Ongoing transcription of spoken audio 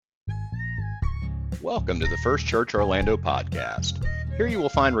Welcome to the First Church Orlando podcast. Here you will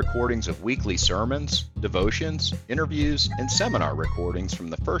find recordings of weekly sermons, devotions, interviews, and seminar recordings from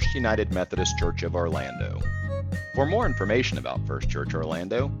the First United Methodist Church of Orlando. For more information about First Church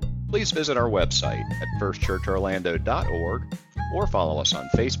Orlando, please visit our website at firstchurchorlando.org or follow us on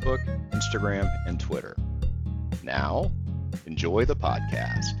Facebook, Instagram, and Twitter. Now, enjoy the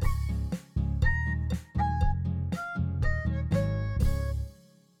podcast.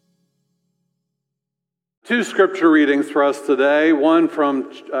 Two scripture readings for us today. One from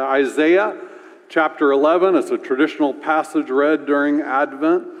Isaiah chapter 11. It's a traditional passage read during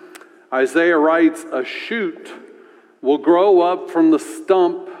Advent. Isaiah writes, "A shoot will grow up from the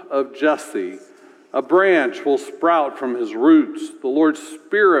stump of Jesse. A branch will sprout from his roots. The Lord's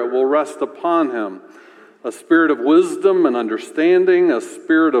Spirit will rest upon him. A spirit of wisdom and understanding, a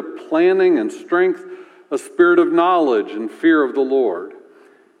spirit of planning and strength, a spirit of knowledge and fear of the Lord.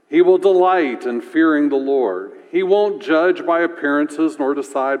 He will delight in fearing the Lord. He won't judge by appearances nor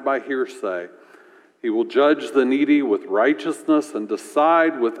decide by hearsay. He will judge the needy with righteousness and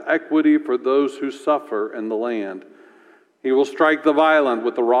decide with equity for those who suffer in the land. He will strike the violent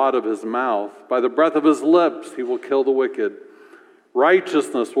with the rod of his mouth. By the breath of his lips he will kill the wicked.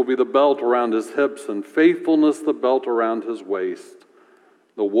 Righteousness will be the belt around his hips, and faithfulness the belt around his waist.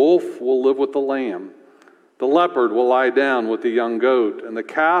 The wolf will live with the lamb. The leopard will lie down with the young goat, and the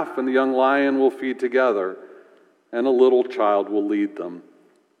calf and the young lion will feed together, and a little child will lead them.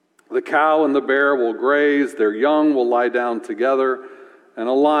 The cow and the bear will graze, their young will lie down together, and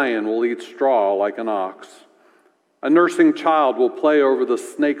a lion will eat straw like an ox. A nursing child will play over the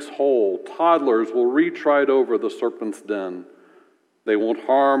snake's hole. Toddlers will reach right over the serpent's den. They won't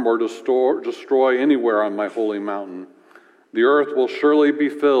harm or destroy anywhere on my holy mountain. The earth will surely be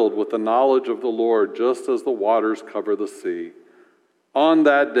filled with the knowledge of the Lord, just as the waters cover the sea. On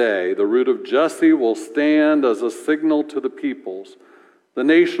that day, the root of Jesse will stand as a signal to the peoples. The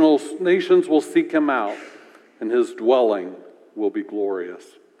nations will seek him out, and his dwelling will be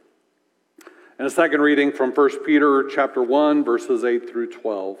glorious." And a second reading from 1 Peter chapter 1, verses 8 through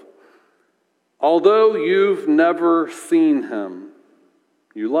 12. "Although you've never seen him,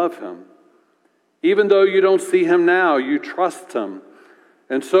 you love him. Even though you don't see him now, you trust him,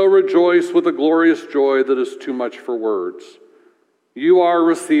 and so rejoice with a glorious joy that is too much for words. You are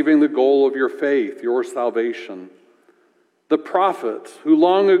receiving the goal of your faith, your salvation. The prophets who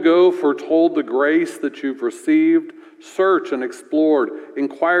long ago foretold the grace that you've received searched and explored,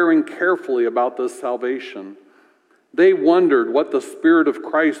 inquiring carefully about this salvation. They wondered what the Spirit of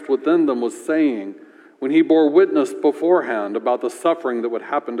Christ within them was saying when he bore witness beforehand about the suffering that would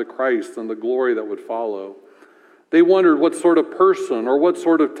happen to Christ and the glory that would follow. They wondered what sort of person or what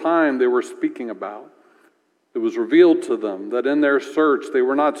sort of time they were speaking about. It was revealed to them that in their search they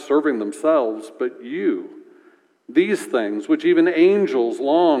were not serving themselves, but you. These things, which even angels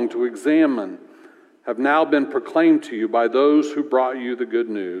long to examine, have now been proclaimed to you by those who brought you the good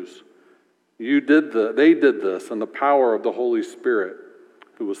news. They did this in the power of the Holy Spirit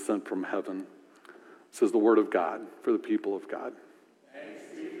who was sent from heaven." This is the word of God for the people of God.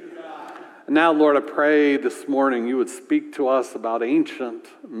 Thanks be to God. And now, Lord, I pray this morning you would speak to us about ancient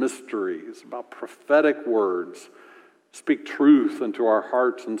mysteries, about prophetic words. Speak truth into our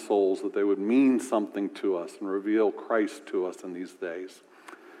hearts and souls that they would mean something to us and reveal Christ to us in these days.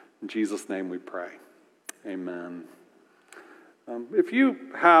 In Jesus' name we pray. Amen. If you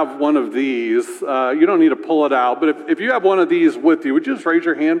have one of these, you don't need to pull it out, but if you have one of these with you, would you just raise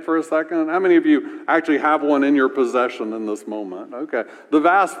your hand for a second? How many of you actually have one in your possession in this moment? Okay. The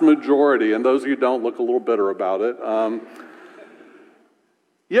vast majority, and those of you who don't look a little bitter about it.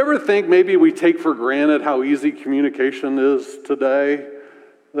 You ever think maybe we take for granted how easy communication is today?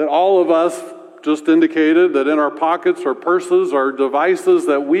 That all of us just indicated that in our pockets or purses or devices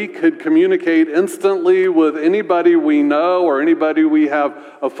that we could communicate instantly with anybody we know or anybody we have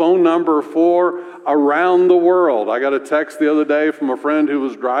a phone number for around the world. I got a text the other day from a friend who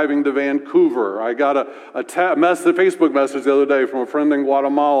was driving to Vancouver. I got a Facebook message the other day from a friend in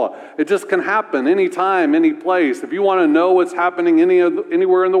Guatemala. It just can happen anytime, any place. If you want to know what's happening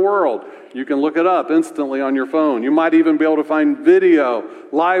anywhere in the world, you can look it up instantly on your phone. You might even be able to find video,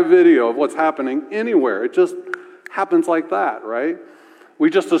 live video of what's happening anywhere. It just happens like that, right? We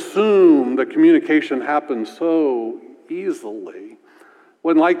just assume that communication happens so easily.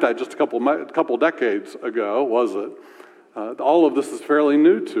 Wasn't like that just a couple decades ago, was it? All of this is fairly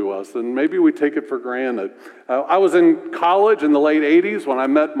new to us, and maybe we take it for granted. I was in college in the late 80s when I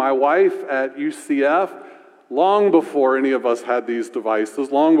met my wife at UCF. Long before any of us had these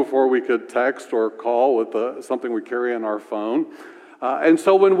devices, long before we could text or call with something we carry on our phone. And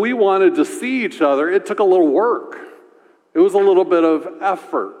so when we wanted to see each other, it took a little work. It was a little bit of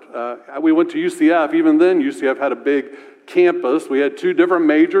effort. We went to UCF. Even then, UCF had a big campus. We had 2 different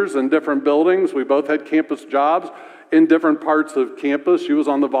majors in different buildings. We both had campus jobs in different parts of campus. She was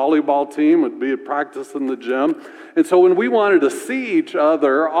on the volleyball team, would be at practice in the gym. And so when we wanted to see each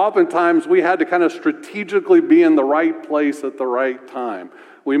other, oftentimes we had to kind of strategically be in the right place at the right time.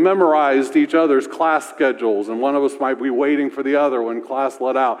 We memorized each other's class schedules, and one of us might be waiting for the other when class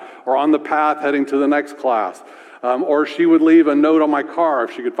let out, or on the path heading to the next class. Or she would leave a note on my car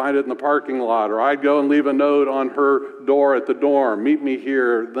if she could find it in the parking lot, or I'd go and leave a note on her door at the dorm, meet me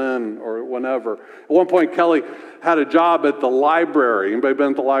here then or whenever. At one point, Kelly had a job at the library. Anybody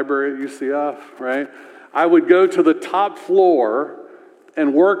been at the library at UCF, right? I would go to the top floor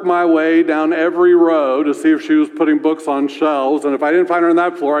and work my way down every row to see if she was putting books on shelves. And if I didn't find her on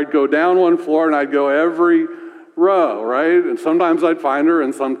that floor, I'd go down one floor and I'd go every row, right? And sometimes I'd find her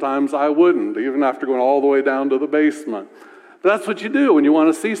and sometimes I wouldn't, even after going all the way down to the basement. But that's what you do when you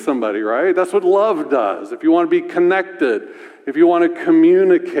want to see somebody, right? That's what love does. If you want to be connected, if you want to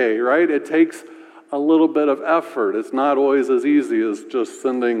communicate, right? It takes a little bit of effort. It's not always as easy as just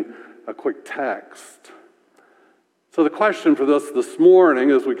sending a quick text. So the question for us this morning,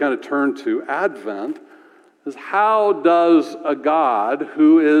 as we kind of turn to Advent, is how does a God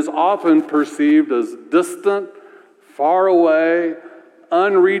who is often perceived as distant, far away,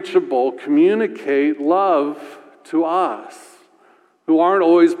 unreachable, communicate love to us, who aren't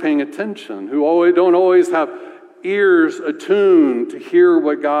always paying attention, who don't always have ears attuned to hear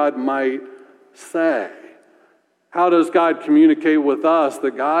what God might say? How does God communicate with us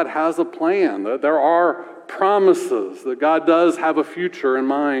that God has a plan, that there are promises, that God does have a future in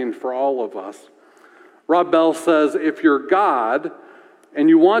mind for all of us? Rob Bell says, if you're God and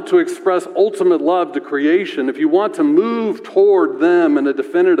you want to express ultimate love to creation, if you want to move toward them in a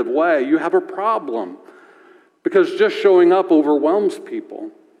definitive way, you have a problem, because just showing up overwhelms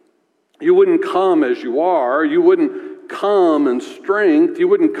people. You wouldn't come as you are. You wouldn't come in strength. You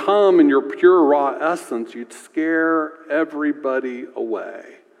wouldn't come in your pure, raw essence. You'd scare everybody away.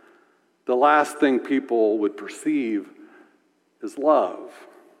 The last thing people would perceive is love.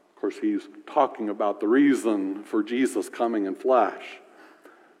 Of course, he's talking about the reason for Jesus coming in flesh.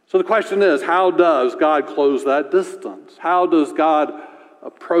 So the question is, how does God close that distance? How does God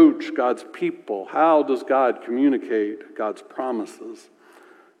approach God's people? How does God communicate God's promises?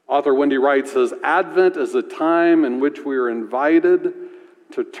 Author Wendy Wright says, Advent is a time in which we are invited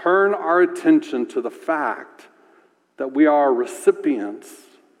to turn our attention to the fact that we are recipients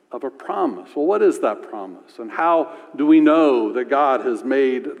of a promise. Well, what is that promise? And how do we know that God has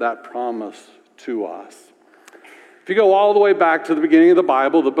made that promise to us? If you go all the way back to the beginning of the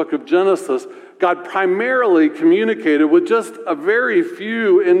Bible, the book of Genesis, God primarily communicated with just a very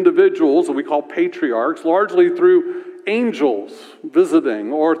few individuals that we call patriarchs, largely through angels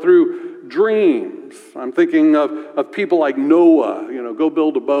visiting or through dreams. I'm thinking of people like Noah, go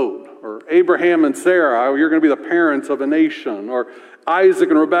build a boat, or Abraham and Sarah, you're going to be the parents of a nation, or Isaac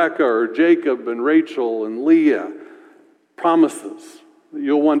and Rebekah, or Jacob and Rachel and Leah. Promises that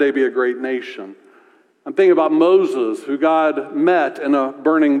you'll one day be a great nation. I'm thinking about Moses, who God met in a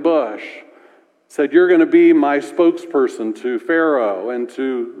burning bush, said, you're going to be my spokesperson to Pharaoh and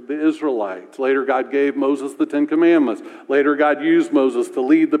to the Israelites. Later, God gave Moses the 10 Commandments. Later, God used Moses to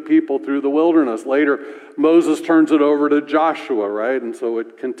lead the people through the wilderness. Later, Moses turns it over to Joshua, right? And so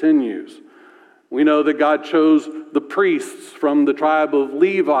it continues. We know that God chose the priests from the tribe of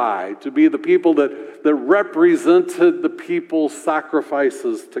Levi to be the people that represented the people's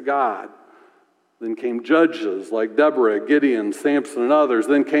sacrifices to God. Then came judges like Deborah, Gideon, Samson, and others.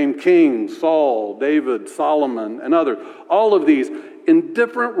 Then came kings, Saul, David, Solomon, and others. All of these in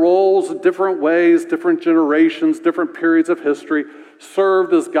different roles, different ways, different generations, different periods of history,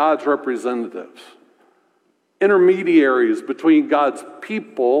 served as God's representatives. Intermediaries between God's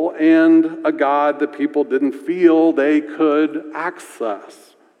people and a God that people didn't feel they could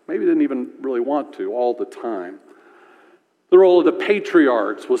access. Maybe didn't even really want to all the time. The role of the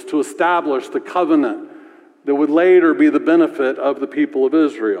patriarchs was to establish the covenant that would later be the benefit of the people of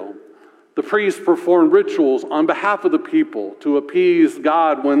Israel. The priests performed rituals on behalf of the people to appease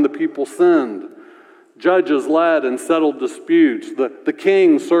God when the people sinned. Judges led and settled disputes. The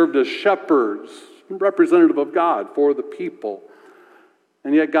king served as shepherds, representative of God for the people.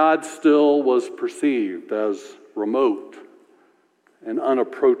 And yet God still was perceived as remote and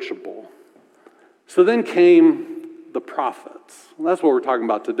unapproachable. So then came the prophets. And that's what we're talking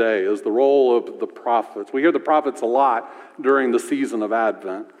about today, is the role of the prophets. We hear the prophets a lot during the season of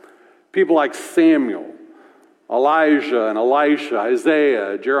Advent. People like Samuel, Elijah and Elisha,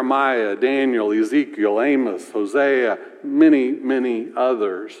 Isaiah, Jeremiah, Daniel, Ezekiel, Amos, Hosea, many, many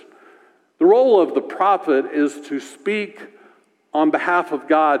others. The role of the prophet is to speak on behalf of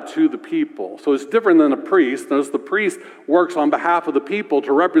God to the people. So it's different than a priest. Notice the priest works on behalf of the people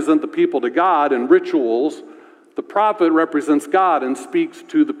to represent the people to God in rituals. The prophet represents God and speaks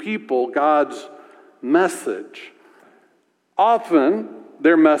to the people God's message. Often,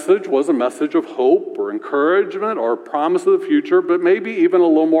 their message was a message of hope or encouragement or promise of the future, but maybe even a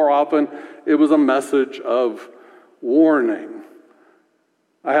little more often, it was a message of warning.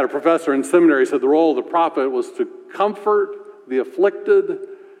 I had a professor in seminary who said the role of the prophet was to comfort the afflicted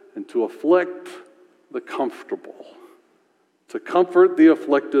and to afflict the comfortable. To comfort the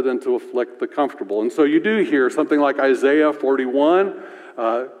afflicted and to afflict the comfortable. And so you do hear something like Isaiah 41,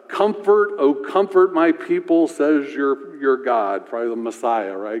 comfort, O comfort my people, says your God, probably the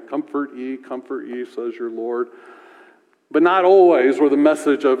Messiah, right? Comfort ye, says your Lord. But not always were the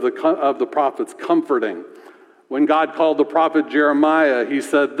message of the prophets comforting. When God called the prophet Jeremiah, he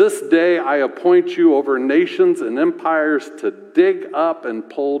said, "This day I appoint you over nations and empires to dig up and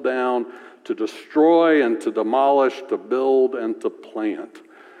pull down, to destroy and to demolish, to build and to plant."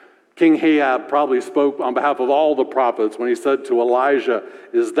 King Ahab probably spoke on behalf of all the prophets when he said to Elijah,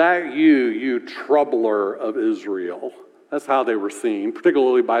 "Is that you troubler of Israel?" That's how they were seen,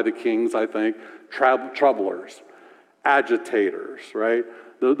 particularly by the kings, I think. Troublers, agitators, right?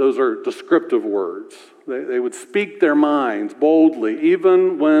 Those are descriptive words. They would speak their minds boldly,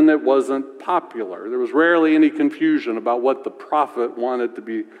 even when it wasn't popular. There was rarely any confusion about what the prophet wanted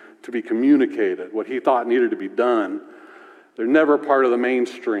to be communicated, what he thought needed to be done. They're never part of the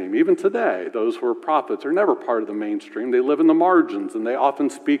mainstream. Even today, those who are prophets are never part of the mainstream. They live in the margins, and they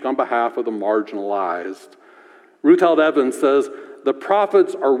often speak on behalf of the marginalized. Ruth Held Evans says, "The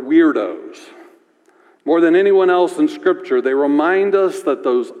prophets are weirdos. More than anyone else in Scripture, they remind us that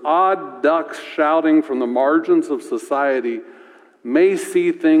those odd ducks shouting from the margins of society may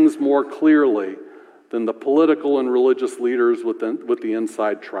see things more clearly than the political and religious leaders with the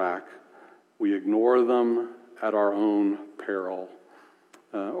inside track. We ignore them at our own peril."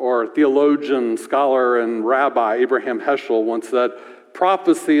 Or theologian, scholar, and rabbi Abraham Heschel once said,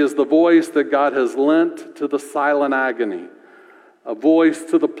 "Prophecy is the voice that God has lent to the silent agony, a voice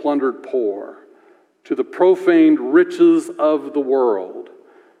to the plundered poor, to the profaned riches of the world.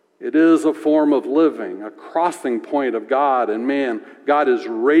 It is a form of living, a crossing point of God and man. God is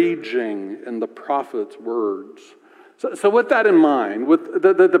raging in the prophet's words." So with that in mind,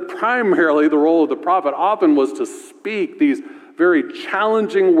 with primarily the role of the prophet often was to speak these very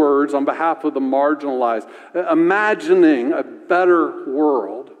challenging words on behalf of the marginalized, imagining a better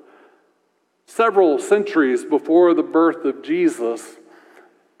world. Several centuries before the birth of Jesus,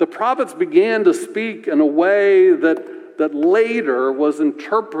 the prophets began to speak in a way that later was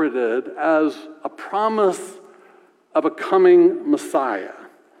interpreted as a promise of a coming Messiah.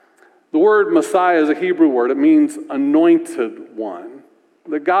 The word Messiah is a Hebrew word. It means anointed one.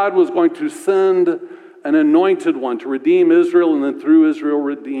 That God was going to send an anointed one to redeem Israel and then through Israel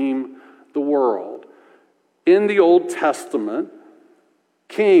redeem the world. In the Old Testament,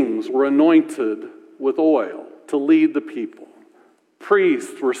 kings were anointed with oil to lead the people.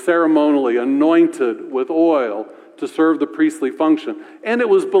 Priests were ceremonially anointed with oil to serve the priestly function. And it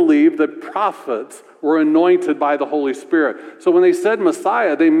was believed that prophets were anointed by the Holy Spirit. So when they said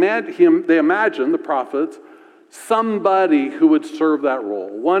Messiah, they imagined, the prophets, somebody who would serve that role.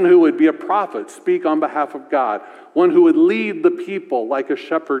 One who would be a prophet, speak on behalf of God. One who would lead the people like a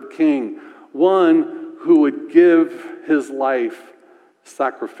shepherd king. One who would give his life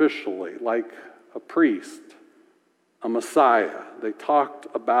sacrificially like a priest, a Messiah. They talked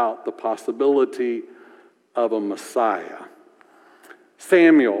about the possibility of a Messiah.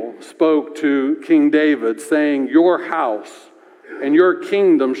 Samuel spoke to King David, saying, "Your house and your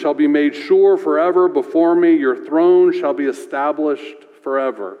kingdom shall be made sure forever before me. Your throne shall be established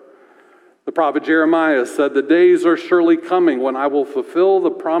forever." The prophet Jeremiah said, "The days are surely coming when I will fulfill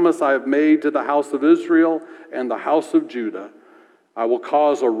the promise I have made to the house of Israel and the house of Judah. I will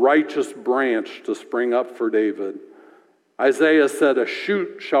cause a righteous branch to spring up for David." Isaiah said, "A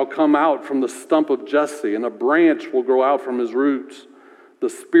shoot shall come out from the stump of Jesse, and a branch will grow out from his roots. The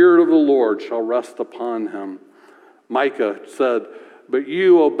Spirit of the Lord shall rest upon him." Micah said, "But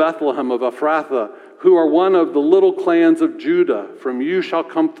you, O Bethlehem of Ephrathah, who are one of the little clans of Judah, from you shall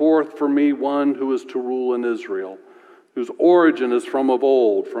come forth for me one who is to rule in Israel, whose origin is from of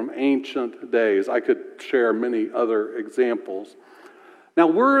old, from ancient days." I could share many other examples. Now,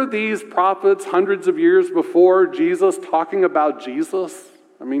 were these prophets hundreds of years before Jesus talking about Jesus?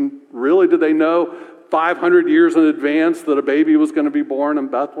 I mean, really, did they know 500 years in advance that a baby was going to be born in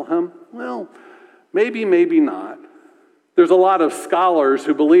Bethlehem? Well, maybe, maybe not. There's a lot of scholars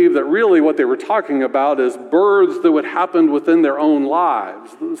who believe that really what they were talking about is births that would happen within their own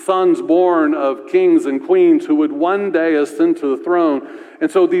lives. Sons born of kings and queens who would one day ascend to the throne. And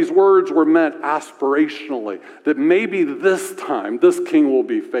so these words were meant aspirationally, that maybe this time this king will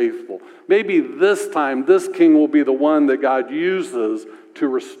be faithful. Maybe this time this king will be the one that God uses to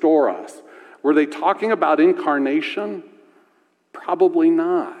restore us. Were they talking about incarnation? Probably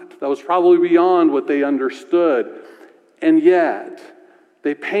not. That was probably beyond what they understood. And yet,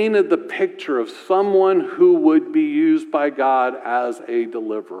 they painted the picture of someone who would be used by God as a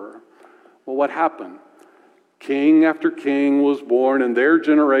deliverer. Well, what happened? King after king was born in their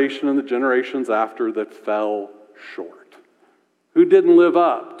generation and the generations after that fell short, who didn't live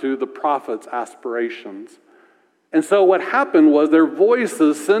up to the prophet's aspirations. And so what happened was their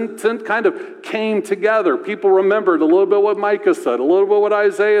voices kind of came together. People remembered a little bit what Micah said, a little bit what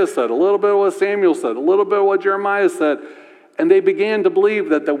Isaiah said, a little bit what Samuel said, a little bit what Jeremiah said. And they began to believe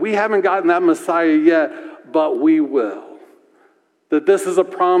that we haven't gotten that Messiah yet, but we will. That this is a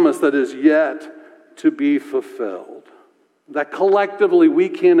promise that is yet to be fulfilled. That collectively we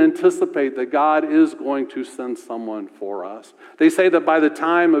can anticipate that God is going to send someone for us. They say that by the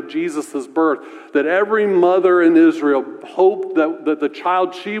time of Jesus' birth, that every mother in Israel hoped that the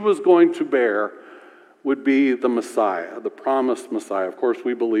child she was going to bear would be the Messiah, the promised Messiah. Of course,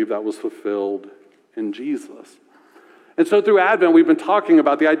 we believe that was fulfilled in Jesus. And so through Advent, we've been talking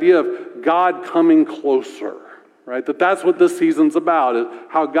about the idea of God coming closer, right? That's what this season's about, is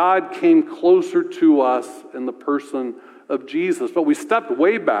how God came closer to us in the person of Jesus. But we stepped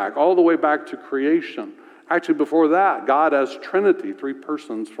way back, all the way back to creation. Actually, before that, God as Trinity, three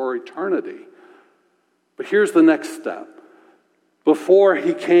persons for eternity. But here's the next step. Before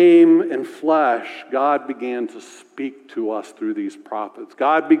he came in flesh, God began to speak to us through these prophets.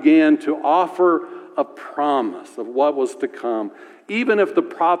 God began to offer a promise of what was to come. Even if the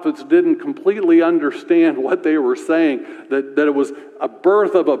prophets didn't completely understand what they were saying, that it was a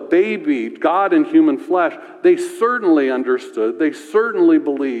birth of a baby, God in human flesh, they certainly understood, they certainly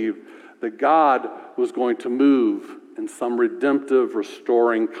believed that God was going to move in some redemptive,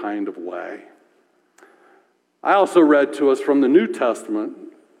 restoring kind of way. I also read to us from the New Testament,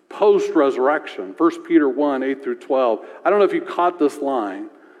 post-resurrection, 1 Peter 1, 8 through 12. I don't know if you caught this line.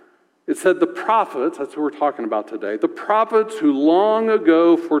 It said the prophets, that's who we're talking about today, the prophets who long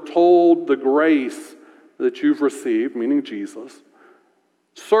ago foretold the grace that you've received, meaning Jesus,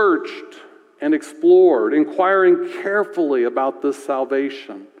 searched and explored, inquiring carefully about this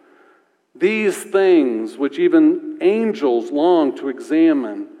salvation. These things, which even angels long to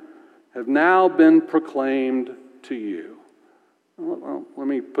examine, have now been proclaimed to you. Well, let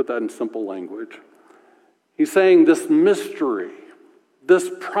me put that in simple language. He's saying this mystery,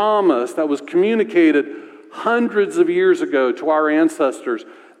 this promise that was communicated hundreds of years ago to our ancestors,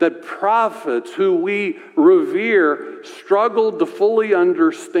 that prophets who we revere struggled to fully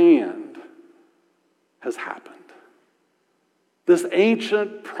understand, has happened. This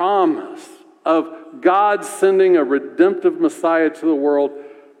ancient promise of God sending a redemptive Messiah to the world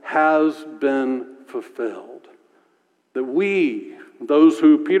has been fulfilled. That we, those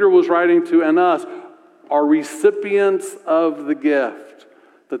who Peter was writing to, and us, are recipients of the gift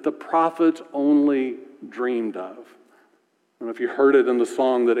that the prophets only dreamed of. I don't know if you heard it in the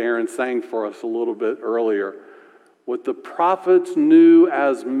song that Aaron sang for us a little bit earlier. What the prophets knew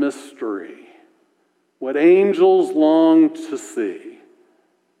as mystery, what angels longed to see,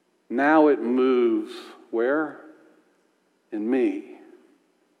 now it moves where? In me.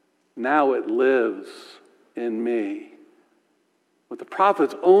 Now it lives in me. What the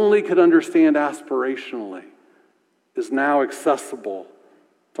prophets only could understand aspirationally is now accessible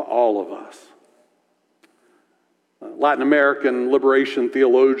to all of us. Latin American liberation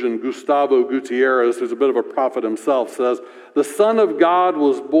theologian Gustavo Gutierrez, who's a bit of a prophet himself, says, "The Son of God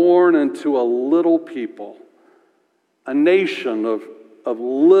was born into a little people, a nation of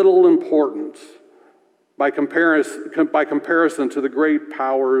little importance, by comparison to the great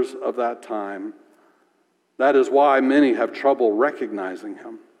powers of that time. That is why many have trouble recognizing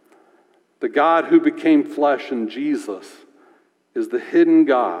him. The God who became flesh in Jesus is the hidden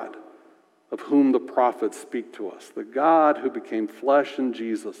God of whom the prophets speak to us. The God who became flesh in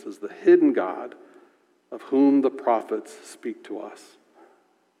Jesus is the hidden God of whom the prophets speak to us."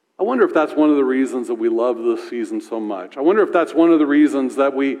 I wonder if that's one of the reasons that we love this season so much. I wonder if that's one of the reasons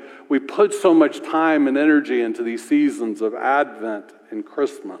that we put so much time and energy into these seasons of Advent and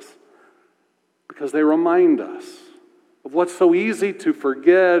Christmas. Because they remind us of what's so easy to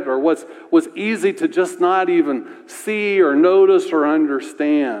forget or what's easy to just not even see or notice or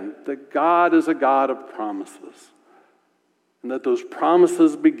understand, that God is a God of promises, and that those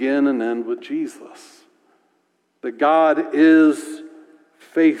promises begin and end with Jesus. That God is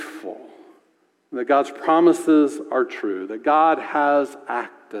faithful, that God's promises are true, that God has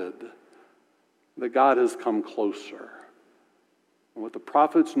acted, that God has come closer. And what the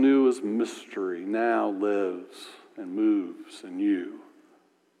prophets knew as mystery now lives and moves in you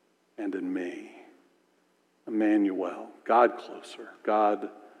and in me. Emmanuel, God closer, God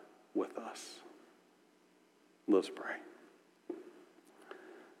with us. Let's pray.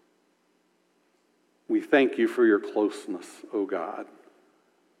 We thank you for your closeness, O God.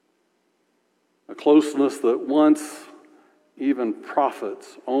 A closeness that once even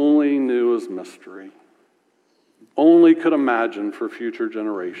prophets only knew as mystery, only could imagine for future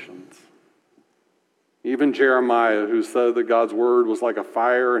generations. Even Jeremiah, who said that God's word was like a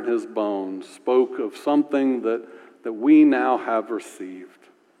fire in his bones, spoke of something that we now have received.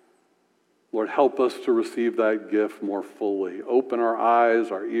 Lord, help us to receive that gift more fully. Open our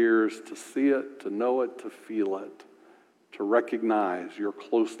eyes, our ears to see it, to know it, to feel it, to recognize your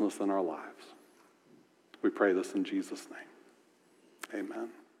closeness in our lives. We pray this in Jesus' name. Amen.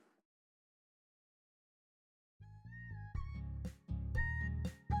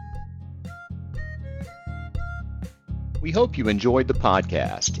 We hope you enjoyed the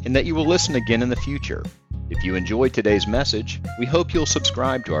podcast and that you will listen again in the future. If you enjoyed today's message, we hope you'll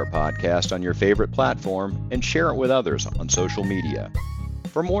subscribe to our podcast on your favorite platform and share it with others on social media.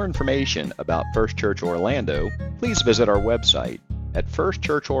 For more information about First Church Orlando, please visit our website at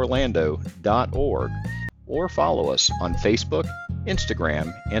firstchurchorlando.org or follow us on Facebook,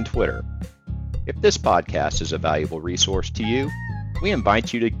 Instagram, and Twitter. If this podcast is a valuable resource to you, we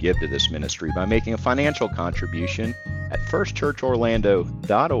invite you to give to this ministry by making a financial contribution at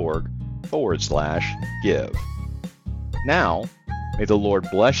firstchurchorlando.org/give. Now, may the Lord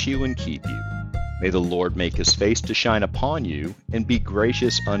bless you and keep you. May the Lord make his face to shine upon you and be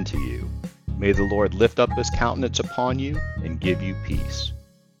gracious unto you. May the Lord lift up his countenance upon you and give you peace.